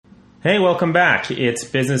Hey, welcome back. It's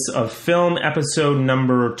Business of Film, episode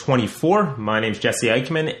number 24. My name's Jesse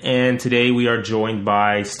Eichman, and today we are joined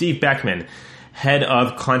by Steve Beckman, head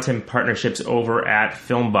of content partnerships over at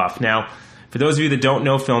Film Buff. Now, for those of you that don't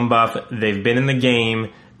know Film Buff, they've been in the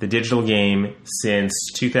game, the digital game, since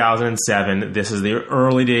 2007. This is the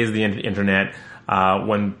early days of the internet,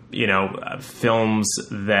 when, films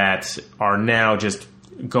that are now just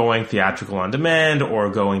going theatrical on demand or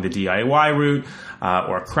going the DIY route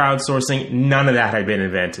or crowdsourcing, none of that had been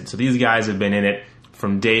invented. So these guys have been in it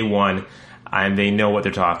from day one, and they know what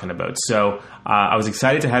they're talking about. So I was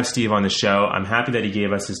excited to have Steve on the show. I'm happy that he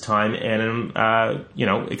gave us his time, and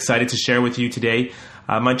I'm excited to share with you today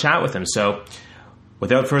my chat with him. So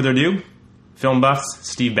without further ado, Film Buff's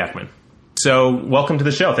Steve Beckman. So welcome to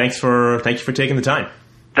the show. Thank you for taking the time.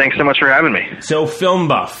 Thanks so much for having me. So Film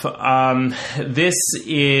Buff, this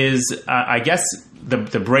is, I guess,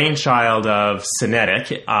 the brainchild of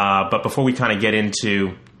Cinetic. But before we kind of get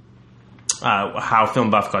into how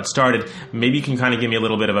Film Buff got started, maybe you can kind of give me a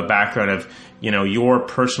little bit of a background of, your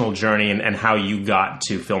personal journey and how you got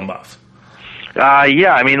to Film Buff.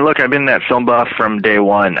 Look, I've been at Film Buff from day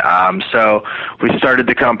one. So we started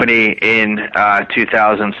the company in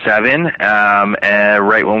 2007, and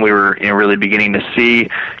right when we were really beginning to see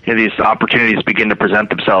these opportunities begin to present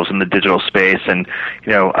themselves in the digital space, and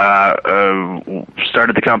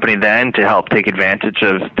started the company then to help take advantage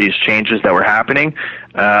of these changes that were happening,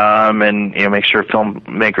 and make sure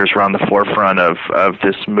filmmakers were on the forefront of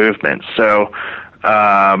this movement. So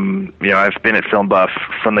I've been at Film Buff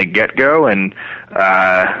from the get-go, and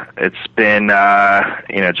it's been,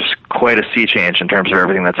 just quite a sea change in terms of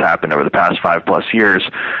everything that's happened over the past 5+ years.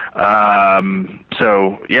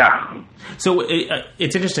 So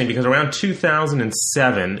it's interesting because around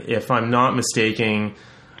 2007, if I'm not mistaken,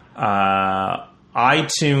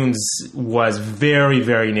 iTunes was very,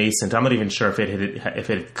 very nascent. I'm not even sure if it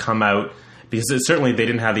had come out, because certainly they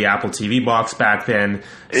didn't have the Apple TV box back then.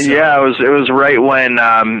 So. Yeah, it was right when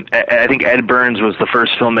I think Ed Burns was the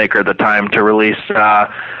first filmmaker at the time to release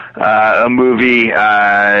a movie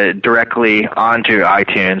directly onto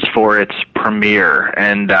iTunes for its premiere,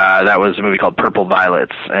 and that was a movie called Purple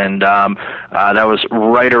Violets, and that was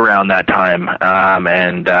right around that time,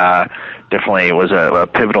 and definitely it was a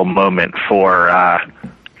pivotal moment for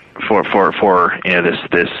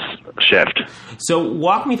this shift. So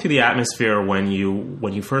walk me through the atmosphere when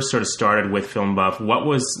you first sort of started with Film Buff. What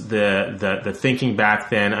was the thinking back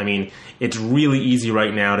then? I mean, it's really easy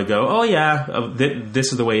right now to go, oh yeah,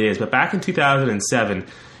 this is the way it is. But back in 2007,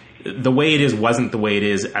 the way it is wasn't the way it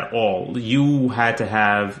is at all. You had to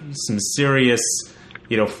have some serious,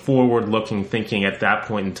 forward-looking thinking at that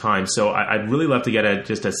point in time. So I'd really love to get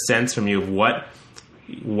just a sense from you of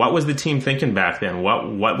what was the team thinking back then?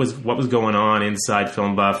 What was going on inside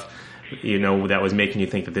Film Buff? That was making you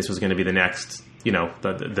think that this was going to be the next,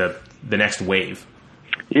 the next wave.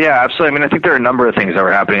 Yeah, absolutely. I mean, I think there are a number of things that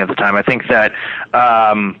were happening at the time. I think that,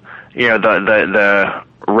 the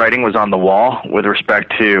writing was on the wall with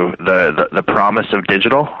respect to the promise of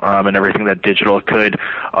digital, and everything that digital could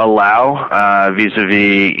allow,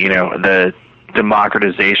 vis-a-vis, the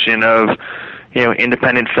democratization of,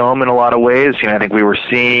 independent film in a lot of ways. I think we were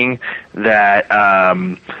seeing that,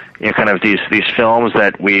 kind of these films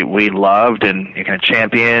that we loved and kind of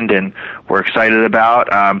championed and were excited about,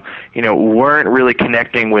 weren't really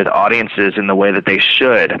connecting with audiences in the way that they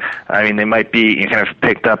should. I mean, they might be kind of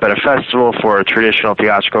picked up at a festival for a traditional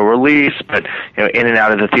theatrical release, but, in and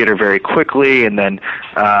out of the theater very quickly, and then,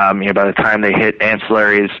 by the time they hit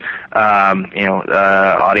ancillaries,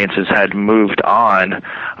 audiences had moved on.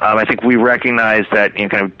 I think we recognized that,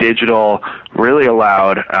 kind of digital really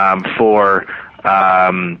allowed, for,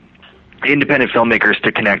 independent filmmakers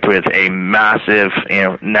to connect with a massive,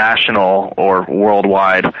 national or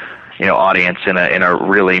worldwide, audience in a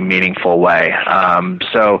really meaningful way.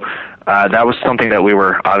 So that was something that we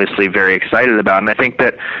were obviously very excited about, and I think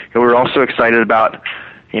that we were also excited about,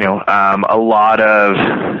 a lot of,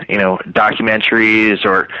 documentaries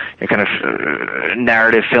or kind of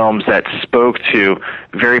narrative films that spoke to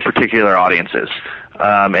very particular audiences.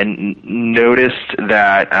 And noticed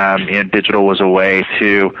that digital was a way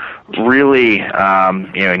to really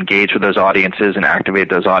engage with those audiences and activate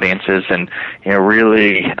those audiences, and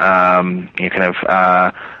really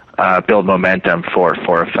build momentum for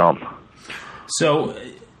a film. So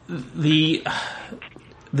the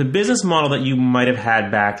business model that you might have had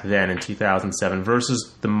back then in 2007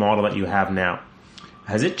 versus the model that you have now,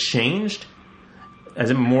 has it changed? Has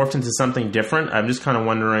it morphed into something different? I'm just kind of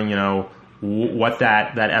wondering, what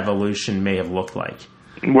that evolution may have looked like.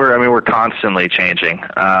 We're constantly changing.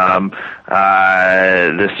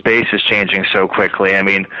 The space is changing so quickly. I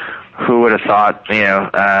mean, who would have thought,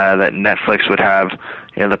 that Netflix would have,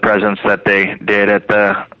 the presence that they did at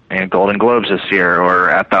the Golden Globes this year, or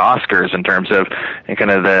at the Oscars, in terms of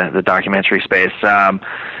kind of the documentary space.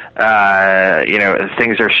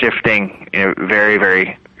 Things are shifting, very,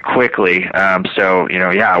 very quickly.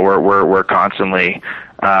 We're constantly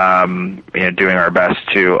doing our best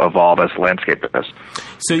to evolve as the landscape does.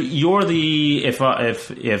 So you're the if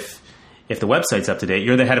the website's up to date,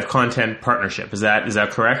 you're the head of content partnership. Is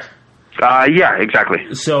that correct? Yeah,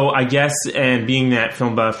 exactly. So I guess, and being that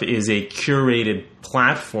Film Buff is a curated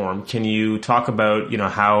platform, can you talk about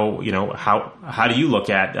how do you look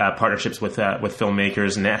at partnerships with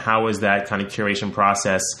filmmakers, and how is that kind of curation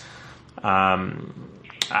process?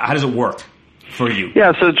 How does it work for you?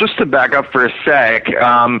 Yeah, so just to back up for a sec,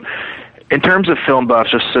 in terms of Film Buff,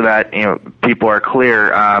 just so that people are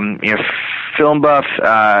clear,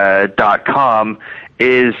 filmbuff.com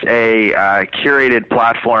is a curated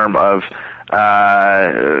platform of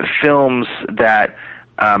films that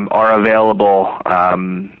are available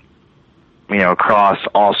across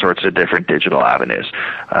all sorts of different digital avenues.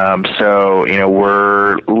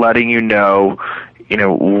 We're letting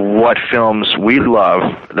what films we love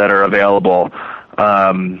that are available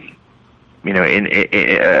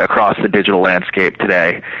across the digital landscape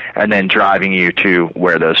today, and then driving you to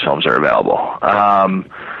where those films are available.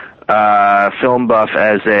 Film Buff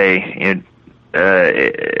as a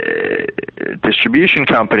distribution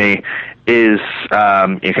company is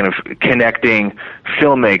kind of connecting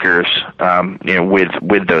filmmakers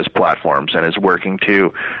with those platforms, and is working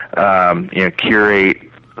to curate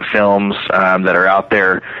films that are out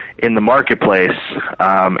there in the marketplace,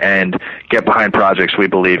 and get behind projects we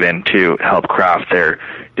believe in to help craft their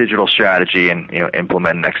digital strategy and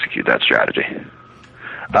implement and execute that strategy.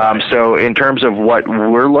 So in terms of what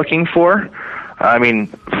we're looking for, I mean,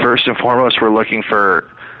 first and foremost, we're looking for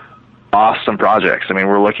awesome projects. I mean,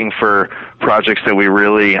 we're looking for projects that we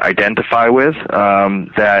really identify with,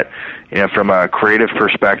 that, from a creative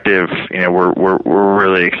perspective, we're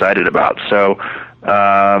really excited about. So,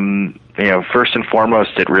 first and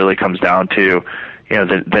foremost, it really comes down to,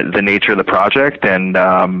 the nature of the project, and,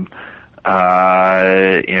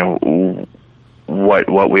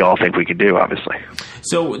 what we all think we could do, obviously.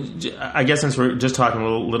 So I guess, since we're just talking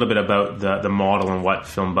a little bit about the model and what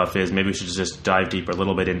Film Buff is, maybe we should just dive deeper a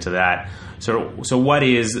little bit into that. So what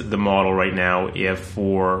is the model right now, if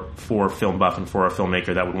for Film Buff and for a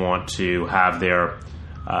filmmaker that would want to have their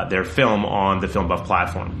film on the Film Buff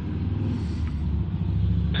platform?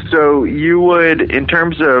 So you would, in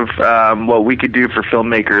terms of what we could do for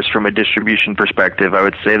filmmakers from a distribution perspective, I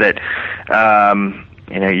would say that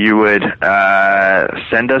you would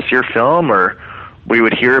send us your film, or we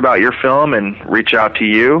would hear about your film and reach out to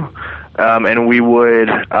you, and we would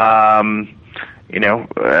come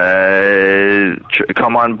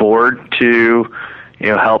on board to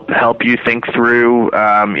help you think through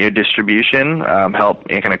your distribution, help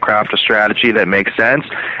kind of craft a strategy that makes sense,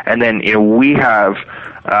 and then we have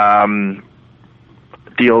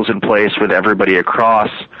deals in place with everybody across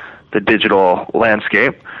the digital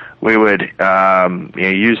landscape. We would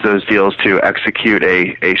use those deals to execute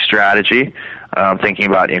a strategy, thinking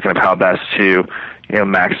about kind of how best to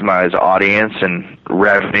maximize audience and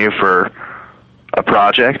revenue for a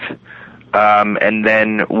project, and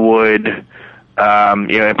then would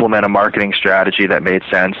implement a marketing strategy that made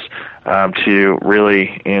sense to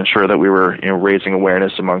really ensure that we were raising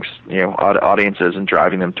awareness amongst audiences and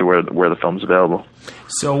driving them to where the film's available.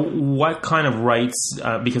 So what kind of rights,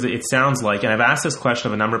 because it sounds like, and I've asked this question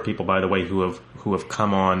of a number of people, by the way, who have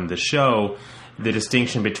come on the show, the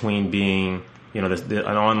distinction between being an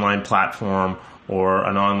online platform or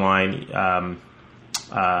an online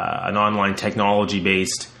technology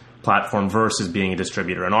based platform versus being a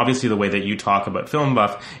distributor. And obviously the way that you talk about Film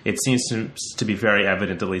Buff, it seems to be very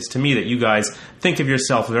evident, at least to me, that you guys think of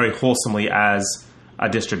yourself very wholesomely as a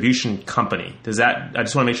distribution company. I just want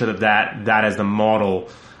to make sure that as the model,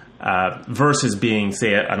 versus being,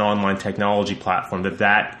 say, an online technology platform,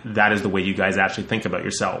 that is the way you guys actually think about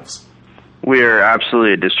yourselves. We're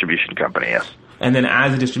absolutely a distribution company, yes. And then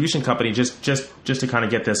as a distribution company, just to kind of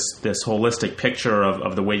get this holistic picture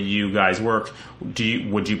of the way you guys work,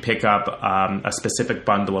 would you pick up a specific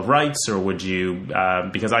bundle of rights, or would you?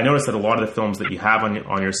 Because I noticed that a lot of the films that you have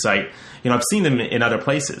on your site, I've seen them in other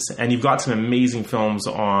places, and you've got some amazing films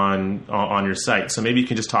on your site. So maybe you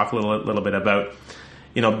can just talk a little bit about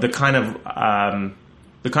the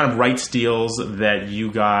kind of rights deals that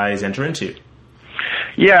you guys enter into.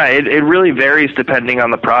 Yeah, it really varies depending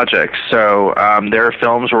on the project. So there are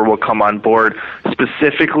films where we'll come on board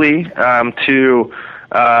specifically to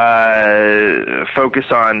focus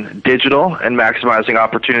on digital and maximizing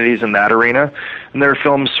opportunities in that arena. And there are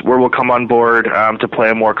films where we'll come on board to play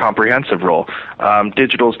a more comprehensive role.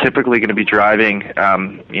 Digital is typically going to be driving,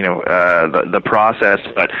 the process,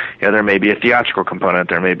 but there may be a theatrical component.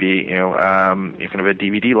 There may be, kind of a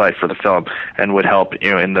DVD life for the film, and would help,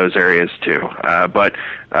 in those areas too. So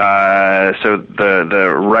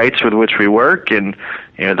the rights with which we work, and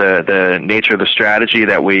the nature of the strategy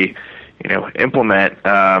that we implement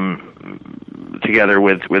together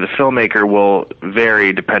with a filmmaker will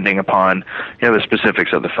vary depending upon the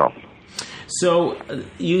specifics of the film. So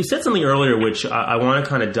you said something earlier, which I want to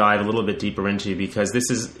kind of dive a little bit deeper into, because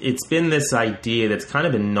it's been this idea that's kind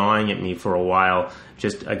of been gnawing at me for a while.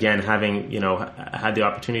 Just again, having had the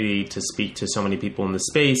opportunity to speak to so many people in the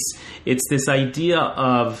space, it's this idea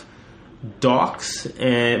of docs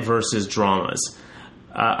versus dramas.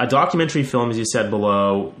 A documentary film, as you said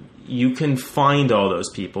below, you can find all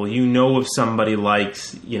those people. If somebody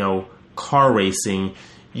likes, car racing,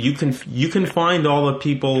 you can find all the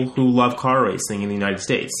people who love car racing in the United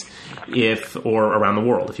States, or around the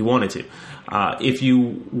world, if you wanted to. If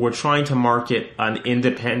you were trying to market an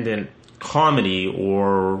independent comedy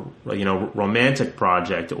or romantic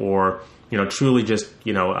project, or truly just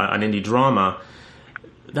an indie drama,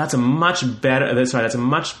 that's a much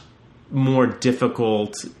more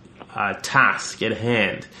difficult task at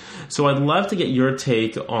hand. So I'd love to get your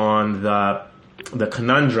take on the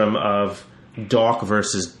conundrum of doc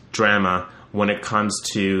versus drama when it comes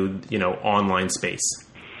to online space.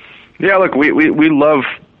 Yeah, look, we love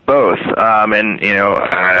both, and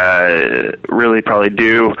really probably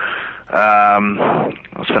do.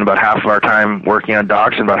 I'll spend about half of our time working on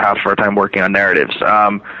docs and about half of our time working on narratives.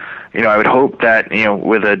 I would hope that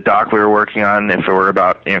with a doc we were working on, if it were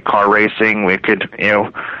about car racing, we could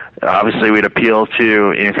obviously we'd appeal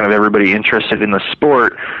to kind of everybody interested in the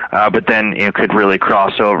sport, but then could really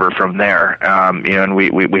cross over from there. And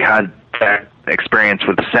we had that experience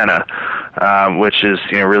with Senna, which is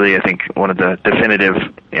really, I think, one of the definitive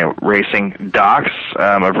racing docs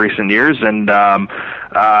of recent years, and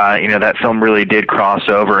that film really did cross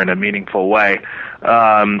over in a meaningful way.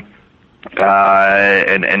 And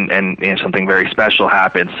something very special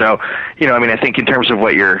happened. So, I think in terms of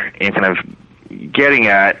what you're kind of getting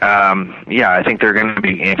at, I think there are going to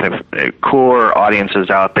be kind of core audiences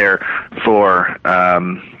out there for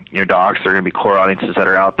docs. There are going to be core audiences that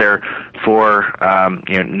are out there for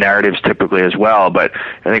narratives typically as well. But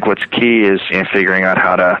I think what's key is figuring out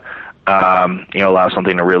how to allow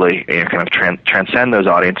something to really kind of transcend those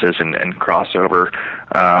audiences and cross over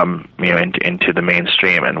into the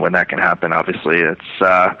mainstream. And when that can happen, obviously it's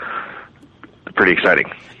pretty exciting.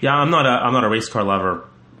 Yeah, I'm not a race car lover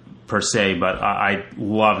per se, but I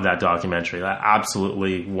love that documentary. That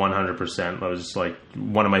absolutely 100%. That was just like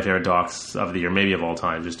one of my favorite docs of the year, maybe of all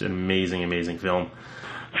time. Just an amazing film.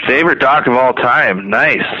 Favorite doc of all time.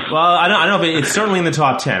 Nice. Well, I don't know, but it's certainly in the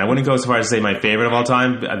top 10. I wouldn't go as far as to say my favorite of all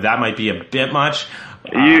time. That might be a bit much.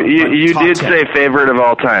 You did 10. Say favorite of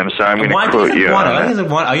all time, so I'm going to quote you. I'm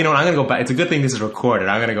going to go back. It's a good thing this is recorded.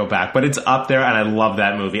 I'm going to go back, but it's up there, and I love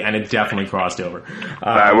that movie, and it definitely crossed over.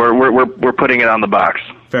 We're putting it on the box.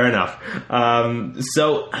 Fair enough.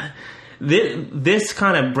 So this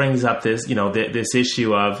kind of brings up this, this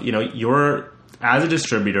issue of, you're, as a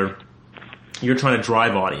distributor, you're trying to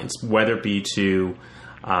drive audience, whether it be to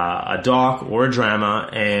a doc or a drama,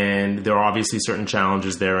 and there are obviously certain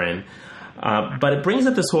challenges therein. But it brings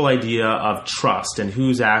up this whole idea of trust and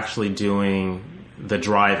who's actually doing the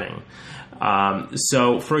driving.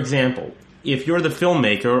 So, for example, if you're the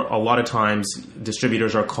filmmaker, a lot of times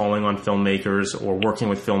distributors are calling on filmmakers or working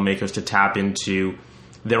with filmmakers to tap into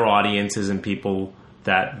their audiences and people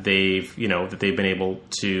that they've been able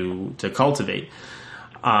to cultivate.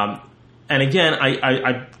 And again,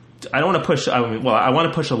 I don't want to push. I want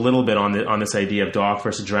to push a little bit on this idea of doc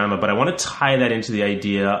versus drama, but I want to tie that into the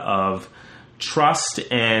idea of trust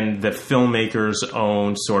and the filmmaker's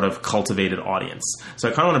own sort of cultivated audience. So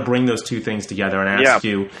I kind of want to bring those two things together and ask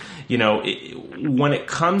you, when it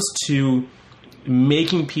comes to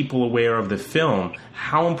making people aware of the film,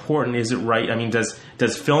 how important is it, right? I mean, does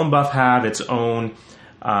Film Buff have its own...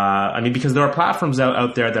 because there are platforms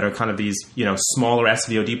out there that are kind of these, smaller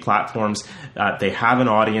SVOD platforms. They have an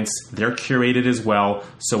audience. They're curated as well.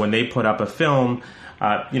 So when they put up a film,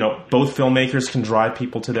 both filmmakers can drive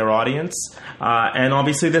people to their audience, and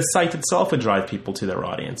obviously the site itself would drive people to their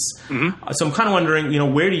audience. Mm-hmm. So I'm kind of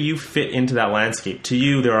wondering, where do you fit into that landscape? To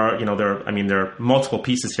you, there are multiple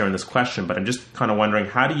pieces here in this question, but I'm just kind of wondering,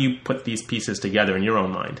 how do you put these pieces together in your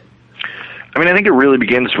own mind? I mean, I think it really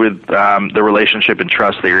begins with the relationship and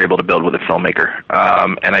trust that you're able to build with a filmmaker.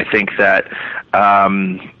 And I think that,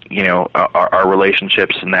 our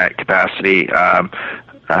relationships in that capacity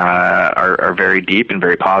are very deep and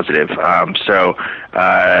very positive. So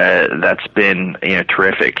that's been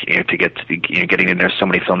terrific to get to getting to know so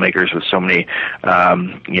many filmmakers with so many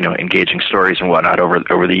engaging stories and whatnot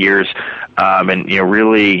over the years, and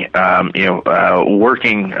really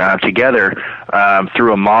working together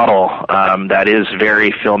through a model that is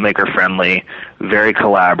very filmmaker friendly, very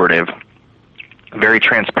collaborative, very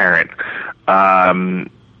transparent.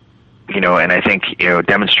 And I think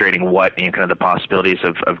demonstrating what kind of the possibilities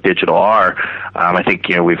of digital are. I think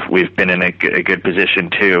we've been in a good position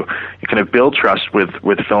to kind of build trust with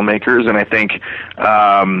filmmakers, and I think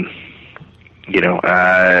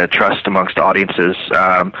trust amongst audiences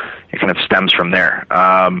it kind of stems from there.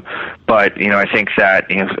 But I think that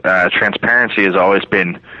transparency has always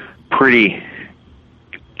been pretty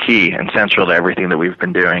key and central to everything that we've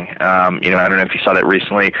been doing. I don't know if you saw that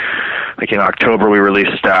recently. Like in October, we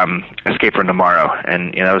released Escape from Tomorrow,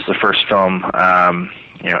 and that was the first film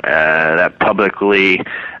that publicly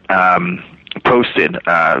posted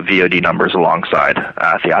VOD numbers alongside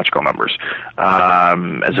theatrical numbers,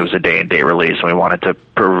 as it was a day-and-date release, and we wanted to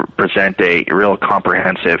present a real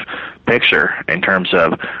comprehensive picture in terms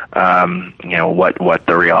of what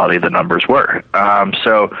the reality of the numbers were.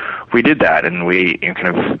 So we did that, and we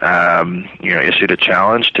issued a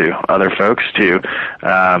challenge to other folks to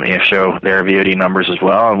show their VOD numbers as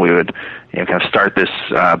well, and we would kind of start this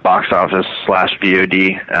box office /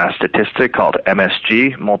 VOD statistic called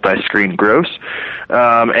MSG, multi-screen gross,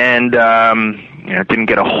 and didn't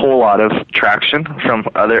get a whole lot of traction from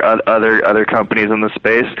other companies in the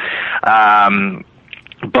space.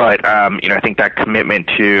 But I think that commitment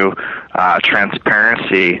to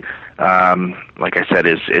transparency, like I said,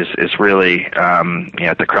 is really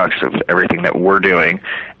at the crux of everything that we're doing,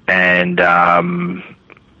 and I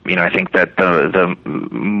think that the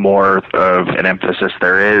more of an emphasis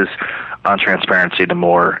there is on transparency, the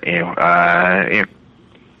more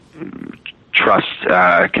trust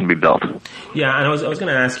can be built. Yeah, and I was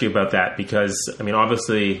going to ask you about that because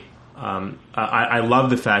obviously. I love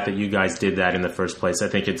the fact that you guys did that in the first place. I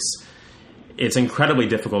think it's incredibly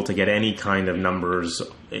difficult to get any kind of numbers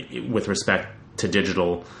with respect to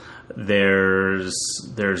digital. There's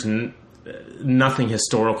nothing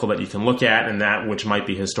historical that you can look at, and that which might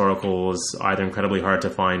be historical is either incredibly hard to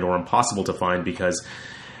find or impossible to find because,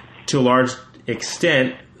 to a large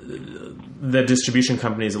extent, the distribution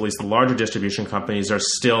companies, at least the larger distribution companies, are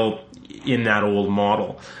still in that old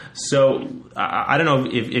model. So I don't know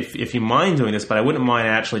if you mind doing this, but I wouldn't mind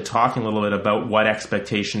actually talking a little bit about what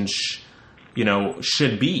expectations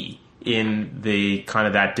should be in the kind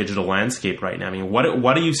of that digital landscape right now. I mean, what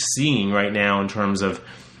are you seeing right now in terms of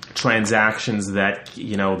transactions that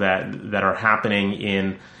that are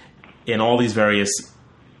happening in all these various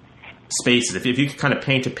spaces? If you could kind of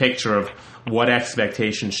paint a picture of what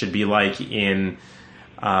expectations should be like in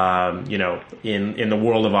in the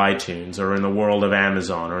world of iTunes or in the world of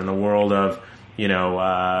Amazon or in the world of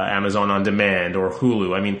Amazon On Demand or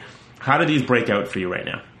Hulu. I mean, how do these break out for you right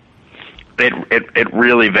now? It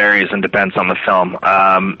really varies and depends on the film.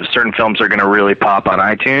 Certain films are going to really pop on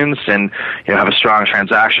iTunes and have a strong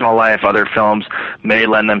transactional life. Other films may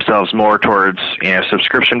lend themselves more towards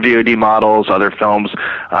subscription VOD models. Other films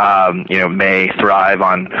may thrive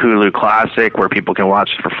on Hulu Classic, where people can watch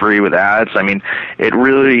it for free with ads. I mean, it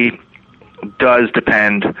really does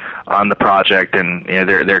depend on the project, and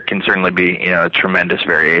there can certainly be tremendous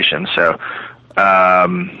variation. So.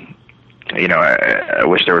 I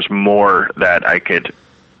wish there was more that I could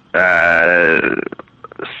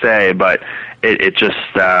say, but it just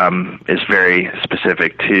is very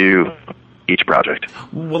specific to each project.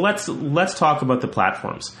 Well, let's talk about the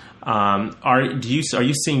platforms. Are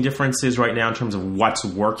you seeing differences right now in terms of what's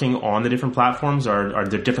working on the different platforms? Are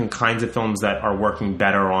there different kinds of films that are working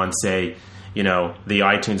better on, say, the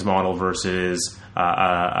iTunes model versus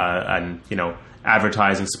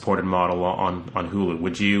advertising supported model on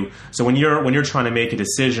Hulu? So when you're trying to make a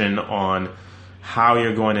decision on how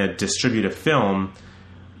you're going to distribute a film,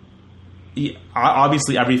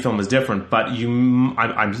 obviously every film is different, but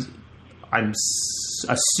I'm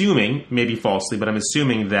assuming, maybe falsely, but I'm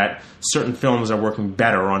assuming that certain films are working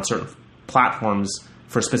better on certain platforms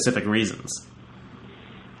for specific reasons.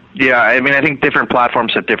 Yeah, I mean, I think different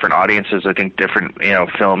platforms have different audiences. I think different,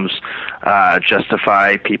 films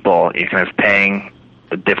justify people kind of paying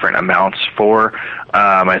different amounts for.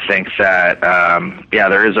 I think that,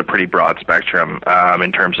 there is a pretty broad spectrum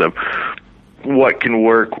in terms of what can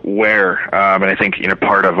work where. And I think,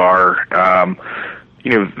 part of our,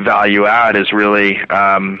 value add is really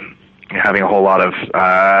having a whole lot of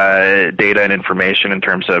data and information in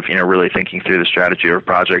terms of really thinking through the strategy of a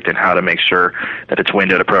project and how to make sure that it's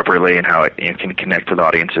windowed appropriately and how it can connect with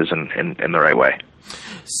audiences in the right way.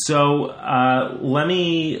 So let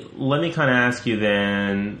me kind of ask you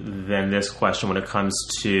then this question when it comes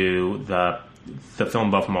to the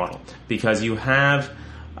Film Buff model, because you have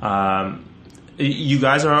you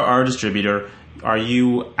guys are a distributor. Are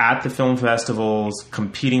you at the film festivals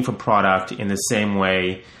competing for product in the same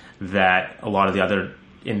way that a lot of the other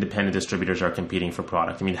independent distributors are competing for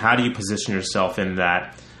product? I mean, how do you position yourself in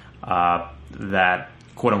that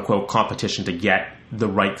quote unquote competition to get the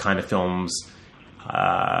right kind of films,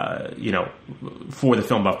 for the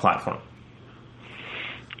Film Buff platform?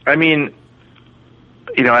 I mean,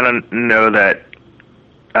 I don't know that.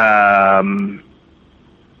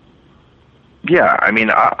 I mean,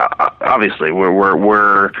 obviously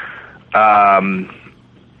we're at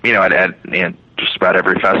just about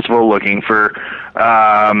every festival looking for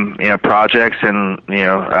projects and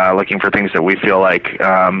looking for things that we feel like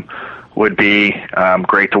would be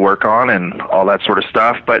great to work on and all that sort of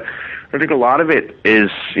stuff. But I think a lot of it is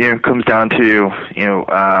comes down to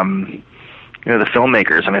the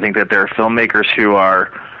filmmakers, and I think that there are filmmakers who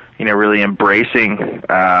are really embracing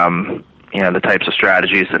the types of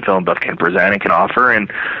strategies that Film Buff can present and can offer, and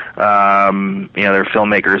there are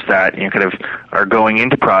filmmakers that kind of are going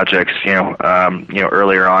into projects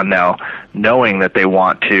earlier on now, knowing that they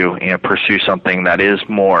want to pursue something that is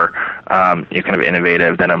more kind of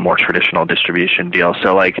innovative than a more traditional distribution deal.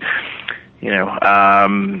 So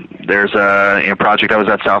there's a project I was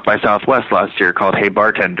at South by Southwest last year called Hey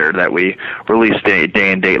Bartender that we released day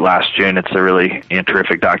and date last June. It's a really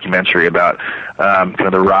terrific documentary about kind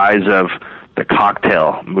of the rise of the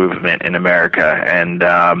cocktail movement in America and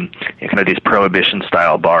kind of these prohibition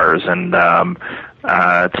style bars, and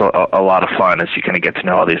it's a lot of fun as you kind of get to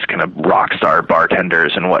know all these kind of rock star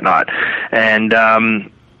bartenders and whatnot. And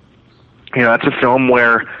that's a film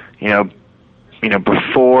where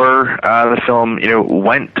before the film,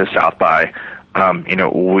 went to South by,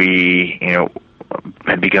 we,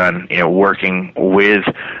 had begun, working with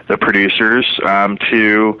the producers,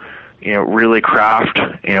 to, really craft,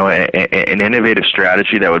 an innovative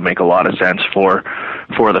strategy that would make a lot of sense for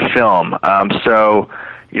the film. So,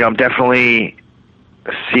 I'm definitely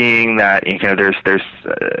seeing that, there's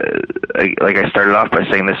like I started off by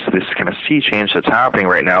saying, this kind of sea change that's happening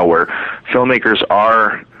right now where filmmakers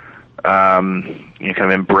are, kind of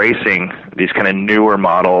embracing these kind of newer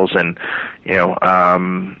models and,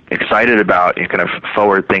 excited about kind of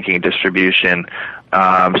forward-thinking distribution.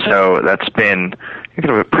 So that's been kind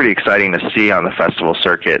of pretty exciting to see on the festival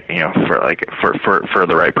circuit, for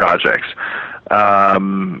the right projects.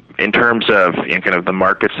 In terms of kind of the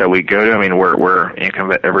markets that we go to, I mean, we're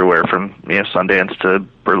kind of everywhere from Sundance to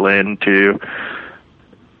Berlin to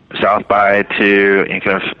South by to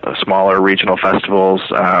kind of smaller regional festivals.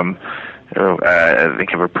 I think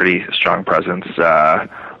have a pretty strong presence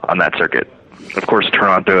on that circuit. Of course,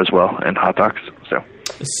 Toronto as well, and Hot Docs.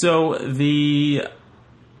 So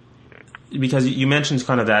because you mentioned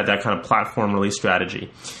kind of that kind of platform release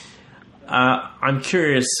strategy, I'm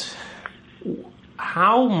curious,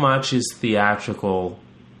 how much is theatrical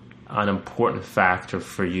an important factor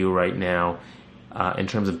for you right now in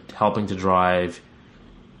terms of helping to drive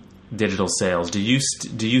digital sales? Do you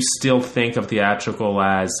still think of theatrical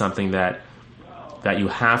as something that you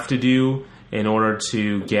have to do in order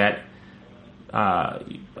to get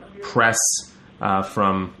press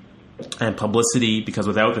from and publicity? Because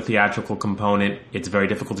without the theatrical component, it's very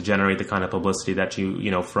difficult to generate the kind of publicity that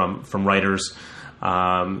you from writers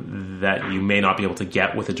that you may not be able to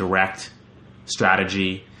get with a direct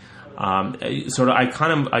strategy. I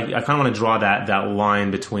kind of want to draw that line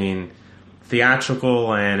between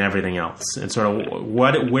theatrical and everything else, and sort of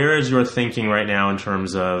where is your thinking right now in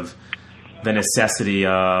terms of the necessity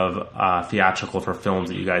of theatrical for films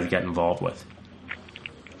that you guys get involved with?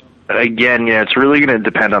 Again, it's really going to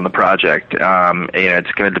depend on the project.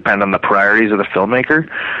 It's going to depend on the priorities of the filmmaker.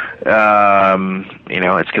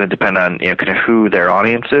 It's going to depend on kind of who their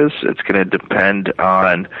audience is. It's going to depend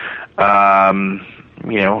on how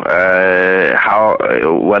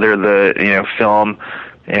whether the film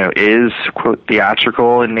is quote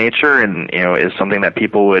theatrical in nature and is something that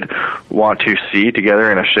people would want to see together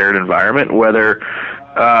in a shared environment, whether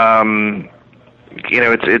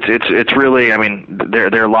It's really, I mean,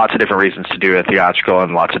 there are lots of different reasons to do a theatrical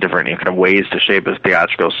and lots of different kind of ways to shape a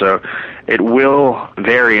theatrical. So it will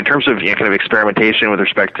vary in terms of kind of experimentation with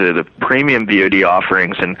respect to the premium VOD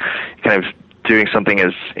offerings and kind of doing something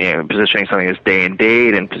as, positioning something as day and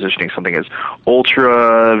date and positioning something as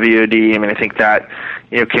ultra VOD. I mean, I think that,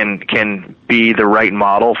 can be the right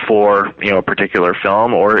model for, a particular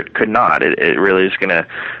film, or it could not. It really is going to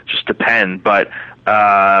just depend. But,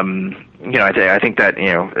 I think that,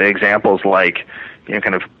 examples like,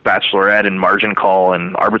 kind of Bachelorette and Margin Call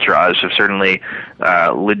and Arbitrage have certainly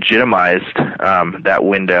legitimized that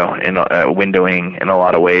windowing in a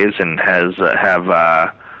lot of ways, and have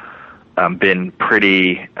been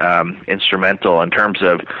pretty instrumental in terms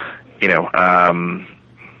of,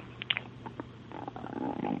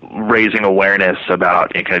 raising awareness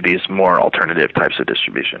about kind of these more alternative types of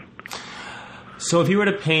distribution. So if you were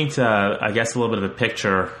to paint, I guess, a little bit of a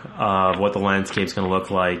picture of what the landscape's going to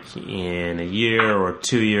look like in a year or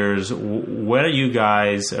 2 years, what are you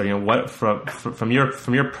guys, or what from your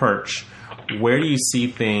perch, where do you see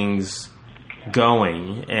things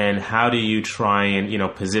going, and how do you try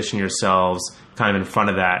and position yourselves kind of in front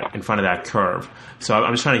of that curve? So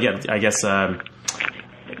I'm just trying to get, I guess,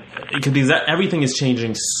 because everything is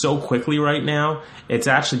changing so quickly right now. It's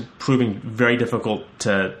actually proving very difficult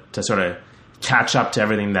to sort of catch up to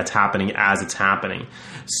everything that's happening as it's happening.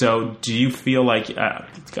 So do you feel like,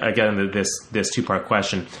 again, this two-part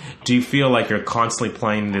question, do you feel like you're constantly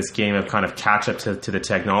playing this game of kind of catch up to the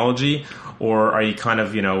technology, or are you kind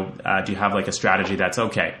of, do you have like a strategy that's,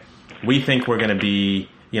 okay, we think we're going to be,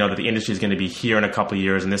 that the industry is going to be here in a couple of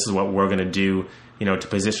years, and this is what we're going to do, to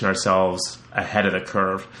position ourselves ahead of the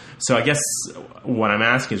curve. So I guess what I'm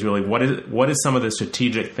asking is really, what is some of the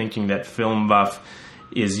strategic thinking that Film Buff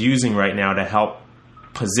is using right now to help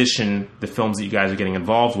position the films that you guys are getting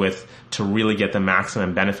involved with to really get the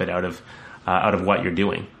maximum benefit out of what you're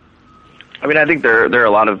doing? I mean, I think there are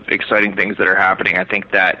a lot of exciting things that are happening. I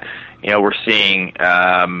think that we're seeing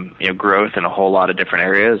growth in a whole lot of different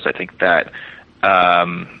areas. I think that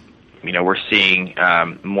we're seeing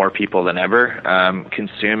more people than ever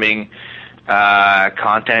consuming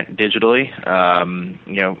content digitally.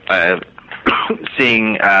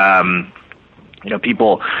 Seeing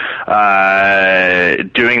people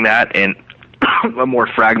doing that in a more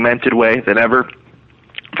fragmented way than ever,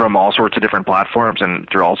 from all sorts of different platforms and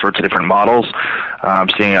through all sorts of different models.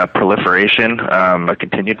 Seeing a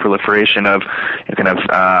continued proliferation of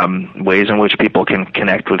ways in which people can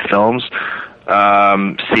connect with films.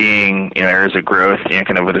 Seeing areas of growth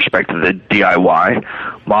kind of with respect to the DIY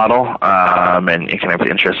model, and kind of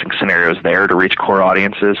interesting scenarios there to reach core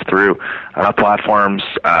audiences through platforms.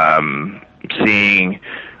 Seeing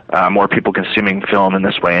more people consuming film in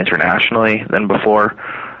this way internationally than before.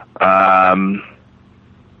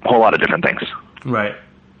 A whole lot of different things. Right.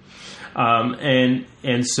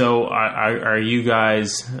 And so are you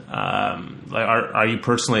guys are you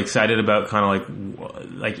personally excited about kind of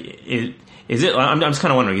like is it? I'm just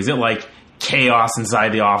kind of wondering, is it like chaos inside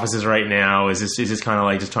the offices right now? Is this kind of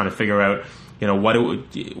like just trying to figure out what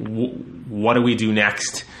do we do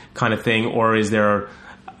next kind of thing, or is there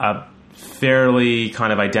a fairly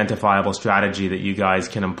kind of identifiable strategy that you guys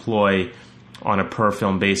can employ on a per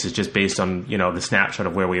film basis, just based on the snapshot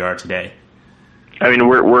of where we are today? I mean,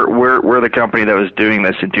 we're the company that was doing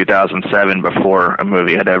this in 2007 before a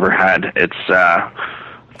movie had ever had its.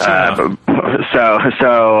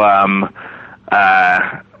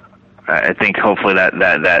 I think hopefully that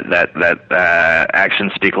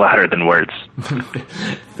actions speak louder than words.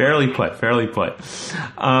 Fairly put.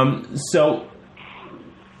 So,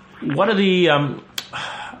 what are the?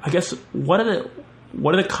 I guess what are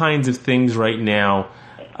the kinds of things right now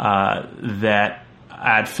that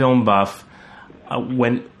at Film Buff,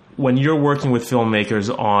 when you're working with filmmakers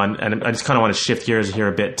on, and I just kind of want to shift gears here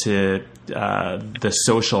a bit to the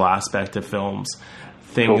social aspect of films,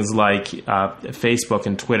 things cool. Like Facebook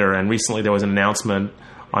and Twitter, and recently there was an announcement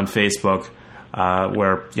on Facebook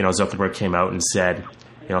where Zuckerberg came out and said,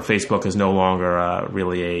 Facebook is no longer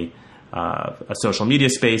really a social media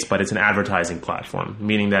space, but it's an advertising platform,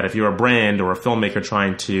 meaning that if you're a brand or a filmmaker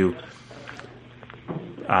trying to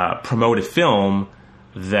promote a film,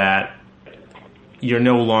 that you're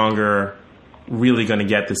no longer really going to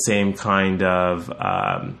get the same kind of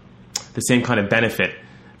benefit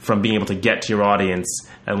from being able to get to your audience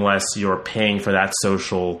unless you're paying for that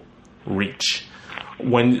social reach.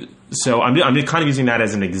 So I'm kind of using that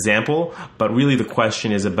as an example, but really the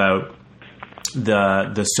question is about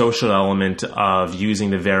the social element of using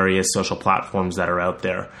the various social platforms that are out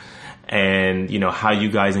there, and how you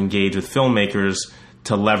guys engage with filmmakers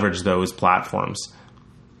to leverage those platforms?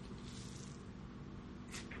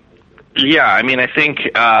 Yeah, I mean, I think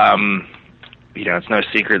it's no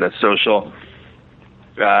secret that social,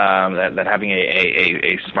 that having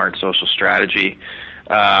a smart social strategy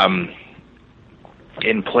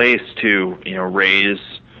in place to raise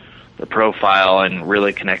the profile and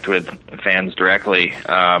really connect with fans directly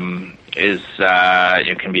is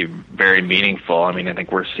can be very meaningful. I mean, I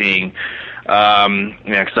think we're seeing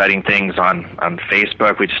exciting things on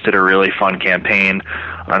Facebook. We just did a really fun campaign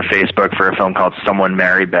on Facebook for a film called Someone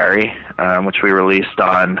Marry Barry, which we released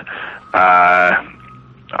on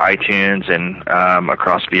iTunes and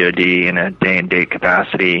across VOD in a day and date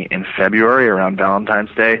capacity in February around Valentine's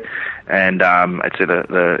Day. And I'd say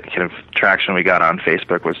the kind of traction we got on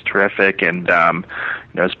Facebook was terrific, and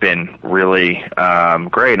it's been really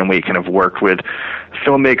great. And we kind of worked with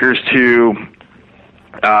filmmakers to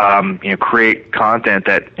create content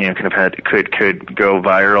that kind of could go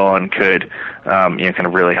viral and could kind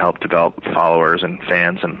of really help develop followers and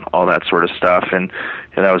fans and all that sort of stuff. And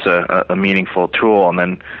that was a meaningful tool. And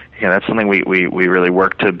then that's something we really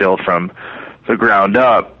worked to build from the ground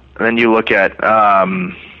up. And then you look at a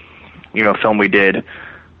film we did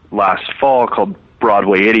last fall called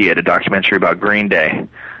Broadway Idiot, a documentary about Green Day.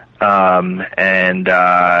 And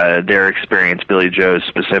their experience, Billy Joe's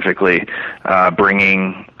specifically,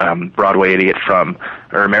 bringing Broadway Idiot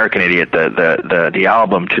or American Idiot, the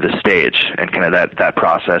album, to the stage, and kind of that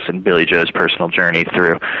process and Billy Joe's personal journey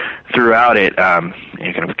throughout it,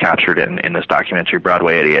 kind of captured in this documentary,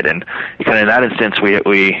 Broadway Idiot. And kind of in that instance,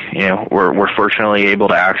 we're fortunately able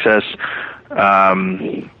to access a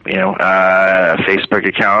Facebook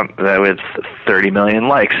account with 30 million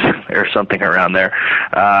likes or something around there,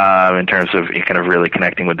 in terms of kind of really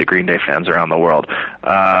connecting with the Green Day fans around the world.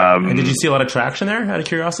 And did you see a lot of traction there, out of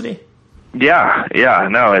curiosity? Yeah,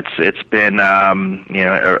 no, it's been a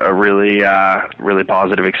really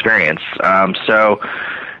positive experience. So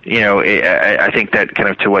I think that kind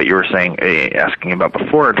of to what you were saying, asking about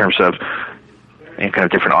before, in terms of kind of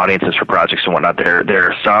different audiences for projects and whatnot. There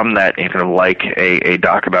are some that kind of like a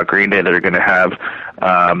doc about Green Day that are going to have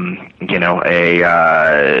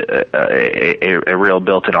a real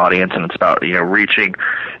built-in audience, and it's about reaching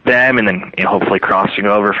them and then hopefully crossing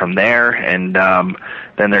over from there. And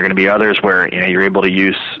then there are going to be others where you're able to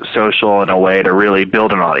use social in a way to really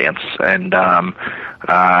build an audience, and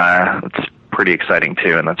it's pretty exciting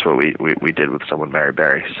too, and that's what we did with Someone Marry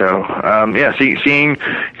Barry. So seeing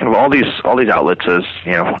kind of all these outlets as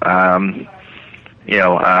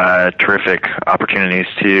terrific opportunities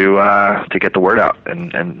to get the word out,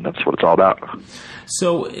 and that's what it's all about.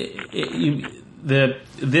 So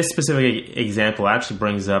this specific example actually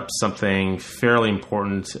brings up something fairly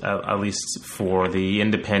important, at least for the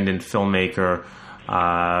independent filmmaker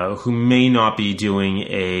who may not be doing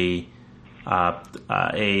a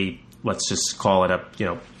let's just call it a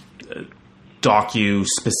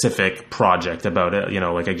docu-specific project about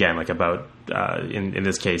it, about in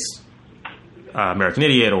this case American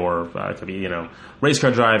Idiot, or it could be race car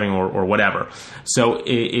driving or whatever. So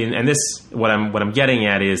what I'm getting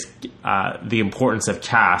at is the importance of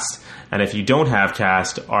cast, and if you don't have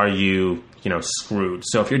cast, are you screwed?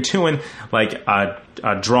 So if you're doing like a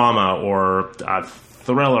drama or a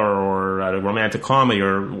thriller or a romantic comedy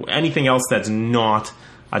or anything else that's not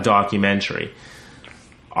a documentary,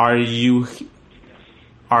 are you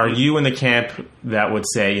in the camp that would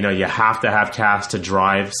say you have to have cast to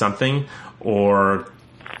drive something, or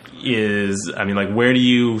where do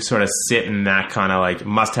you sort of sit in that kind of like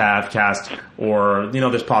must have cast, or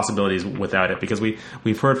there's possibilities without it? Because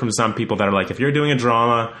we've heard from some people that are like, if you're doing a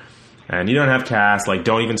drama and you don't have cast, like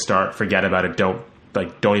don't even start, forget about it, don't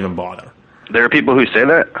even bother. There are people who say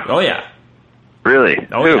that? Oh yeah. Really?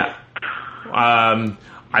 Oh Who? Yeah.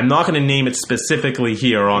 I'm not going to name it specifically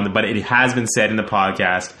here but it has been said in the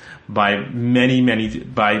podcast by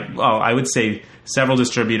I would say several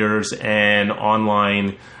distributors and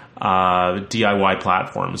online DIY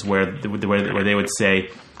platforms where they would say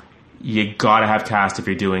you got to have cast if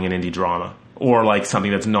you're doing an indie drama or like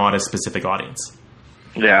something that's not a specific audience.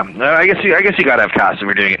 Yeah, I guess you got to have cast if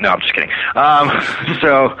you're doing it. No, I'm just kidding.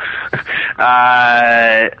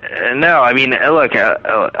 No, I mean, look,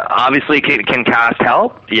 obviously, can cast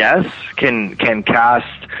help? Yes. Can cast,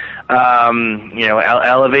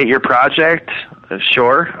 elevate your project?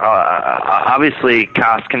 Sure. Obviously,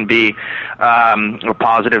 cast can be a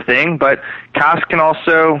positive thing, but cast can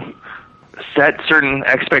also set certain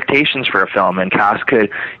expectations for a film, and cast could,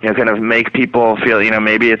 kind of make people feel,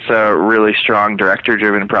 maybe it's a really strong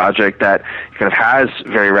director-driven project that kind of has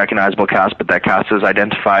very recognizable cast, but that cast is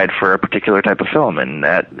identified for a particular type of film, and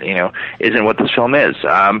that, isn't what this film is.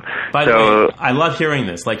 By the way, I love hearing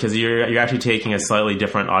this, because you're actually taking a slightly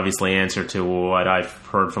different, obviously, answer to what I've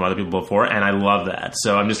heard from other people before, and I love that.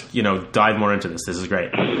 So I'm just, dive more into this. This is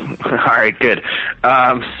great. All right, good.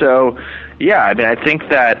 Yeah, I mean, I think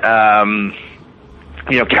that,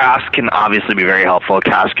 cast can obviously be very helpful.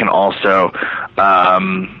 Cast can also,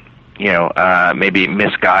 maybe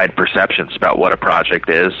misguide perceptions about what a project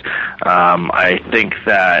is. I think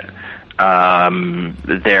that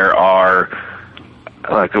there are,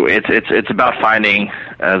 it's about finding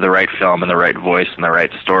the right film and the right voice and the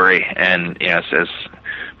right story. And, as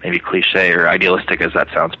maybe cliche or idealistic as that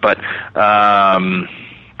sounds, but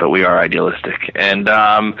we are idealistic, and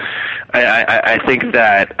I think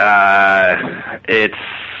that it's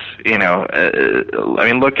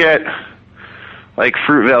look at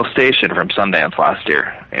Fruitvale Station from Sundance last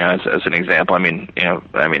year, as an example.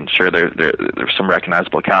 Sure there's some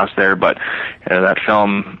recognizable cast there, but that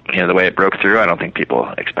film, the way it broke through, I don't think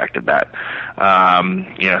people expected that.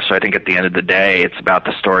 So I think at the end of the day, it's about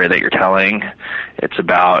the story that you're telling. It's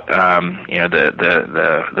about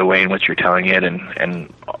the way in which you're telling it, and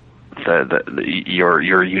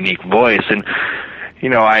your unique voice. And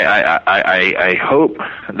I hope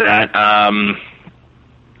that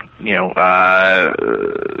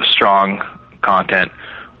strong content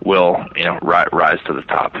will rise to the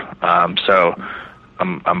top. So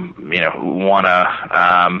I'm want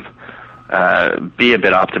to be a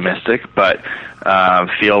bit optimistic, but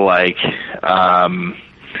feel like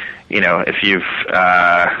if you've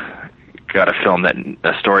got a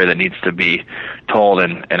story that needs to be told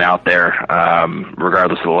and out there,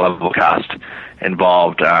 regardless of the level of cast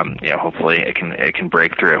involved, hopefully it can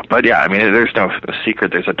break through. But yeah, there's no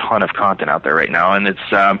secret. There's a ton of content out there right now, and it's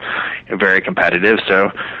very competitive.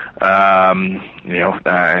 So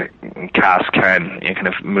cast can kind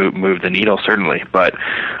of move the needle, certainly. But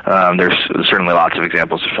there's certainly lots of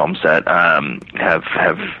examples of films that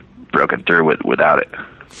have broken through without it.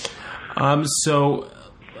 So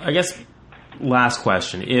I guess last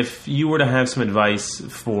question: if you were to have some advice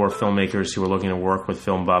for filmmakers who are looking to work with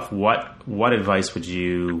Film Buff, what advice would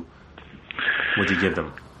you give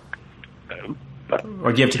them,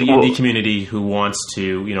 or give to the indie community who wants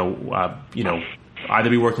to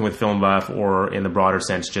either be working with Film Buff or, in the broader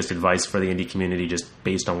sense, just advice for the indie community, just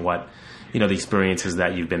based on what the experiences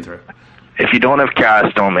that you've been through? If you don't have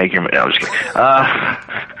cast, don't make your. No, I'm just kidding.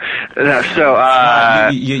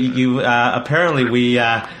 Apparently we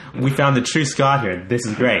found the true Scott here. This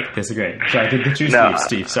is great. Sorry, the true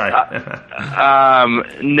Steve. Sorry.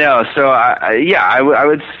 No. So I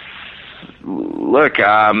would look.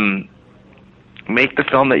 Make the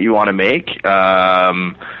film that you want to make.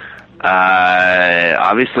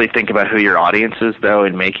 Obviously, think about who your audience is, though,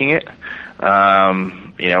 in making it.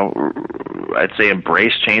 I'd say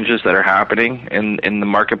embrace changes that are happening in the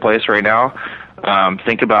marketplace right now.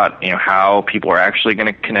 Think about how people are actually going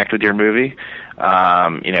to connect with your movie.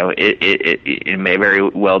 It may very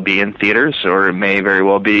well be in theaters, or it may very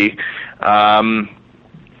well be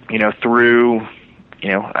through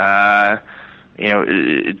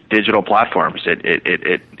digital platforms.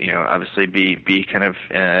 It obviously be kind of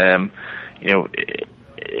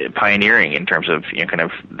pioneering in terms of kind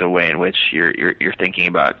of the way in which you're thinking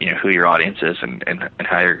about who your audience is and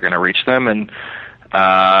how you're going to reach them. And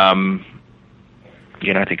I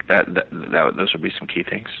think that those would be some key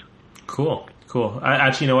things. Cool.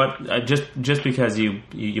 Actually, you know what? Just because you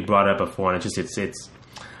brought it up before, and it's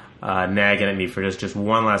nagging at me for just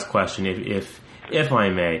one last question, if I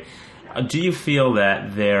may. Do you feel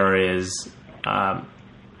that there is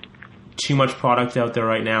too much product out there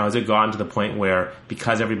right now? Has it gotten to the point where,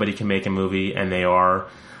 because everybody can make a movie, and they are,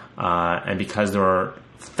 and because there are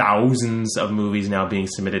thousands of movies now being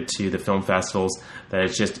submitted to the film festivals, that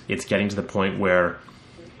it's getting to the point where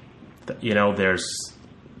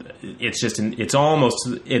it's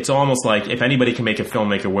almost like, if anybody can make a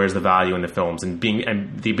filmmaker, where's the value in the films, and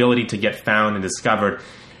the ability to get found and discovered?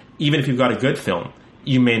 Even if you've got a good film,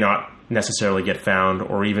 you may not necessarily get found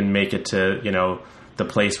or even make it to the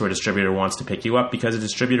place where a distributor wants to pick you up, because a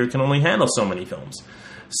distributor can only handle so many films.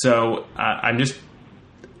 So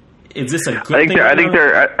is this a good thing? I think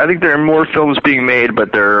there are more films being made,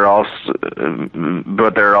 but there are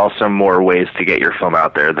also more ways to get your film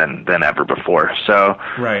out there than ever before. So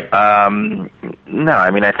right. No,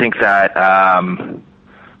 I think that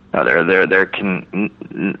there can.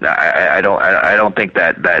 I don't think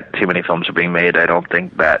that too many films are being made. I don't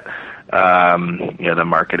think that the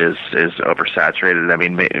market is oversaturated. I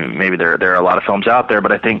mean, maybe there are a lot of films out there,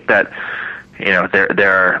 but I think that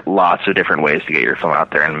there are lots of different ways to get your film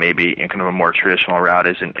out there, and maybe kind of a more traditional route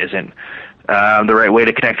isn't the right way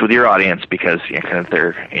to connect with your audience, because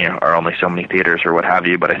there are only so many theaters or what have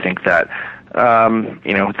you. But I think that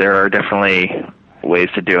there are definitely ways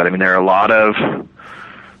to do it. I mean, there are a lot of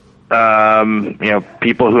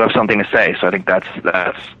people who have something to say, so I think that's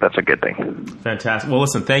a good thing. Fantastic. Well,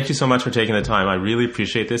 listen, thank you so much for taking the time. I really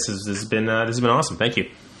appreciate this. This has been awesome. Thank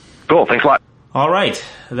you. Cool. Thanks a lot. All right,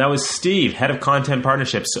 that was Steve, head of content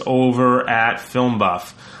partnerships over at Film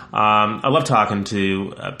Buff. I love talking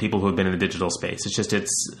to people who have been in the digital space.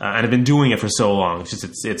 And I've been doing it for so long.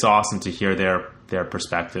 It's awesome to hear their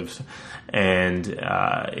perspective, and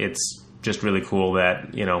it's just really cool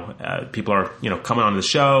that people are coming on the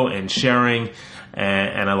show and sharing,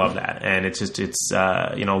 and I love that. And it's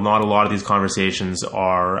not a lot of these conversations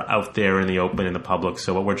are out there in the open in the public.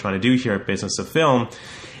 So what we're trying to do here at Business of Film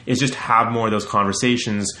is just have more of those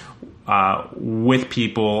conversations with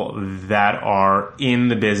people that are in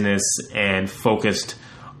the business and focused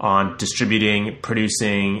on distributing,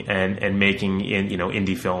 producing, and making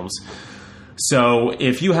indie films. So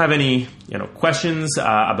if you have any questions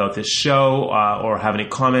about this show or have any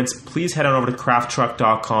comments, please head on over to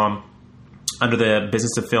crafttruck.com under the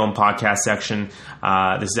Business of Film podcast section.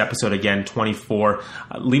 This is episode, again, 24.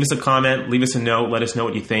 Leave us a comment, leave us a note, let us know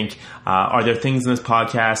what you think. Are there things in this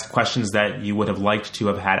podcast, questions that you would have liked to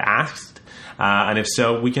have had asked? And if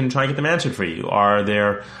so, we can try and get them answered for you. Are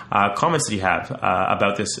there comments that you have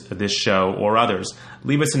about this show or others?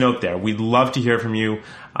 Leave us a note there. We'd love to hear from you,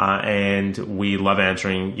 and we love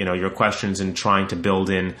answering your questions and trying to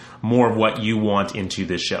build in more of what you want into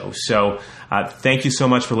this show. So thank you so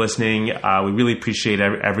much for listening. We really appreciate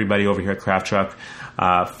everybody over here at Craft Truck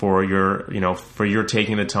for your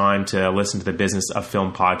taking the time to listen to the Business of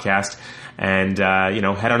Film podcast. And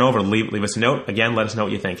head on over, leave us a note. Again, let us know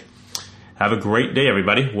what you think. Have a great day,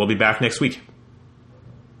 everybody. We'll be back next week.